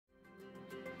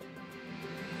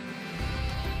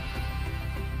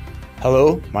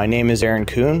Hello, my name is Aaron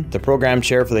Kuhn, the program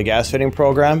chair for the gas fitting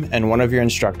program and one of your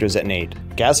instructors at NAIT.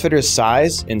 Gas fitters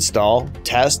size, install,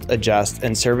 test, adjust,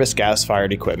 and service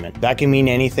gas-fired equipment. That can mean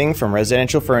anything from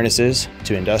residential furnaces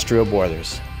to industrial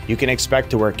boilers. You can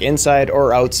expect to work inside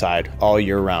or outside all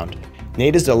year round.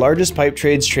 NAIT is the largest pipe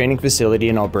trades training facility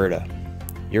in Alberta.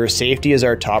 Your safety is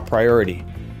our top priority.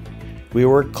 We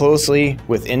work closely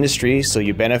with industry so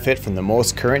you benefit from the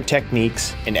most current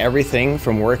techniques in everything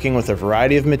from working with a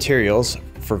variety of materials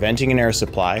for venting and air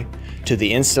supply to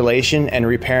the installation and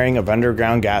repairing of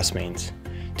underground gas mains,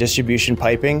 distribution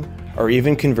piping, or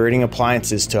even converting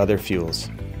appliances to other fuels.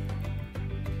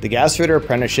 The Gasfitter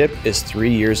apprenticeship is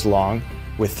 3 years long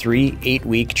with 3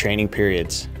 8-week training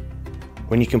periods.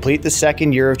 When you complete the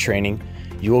second year of training,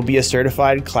 you will be a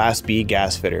certified Class B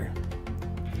gas fitter.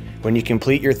 When you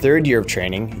complete your third year of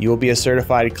training, you will be a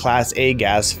certified Class A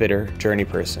gas fitter journey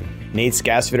person. NAIT's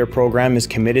Gasfitter program is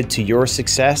committed to your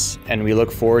success, and we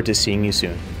look forward to seeing you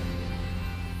soon.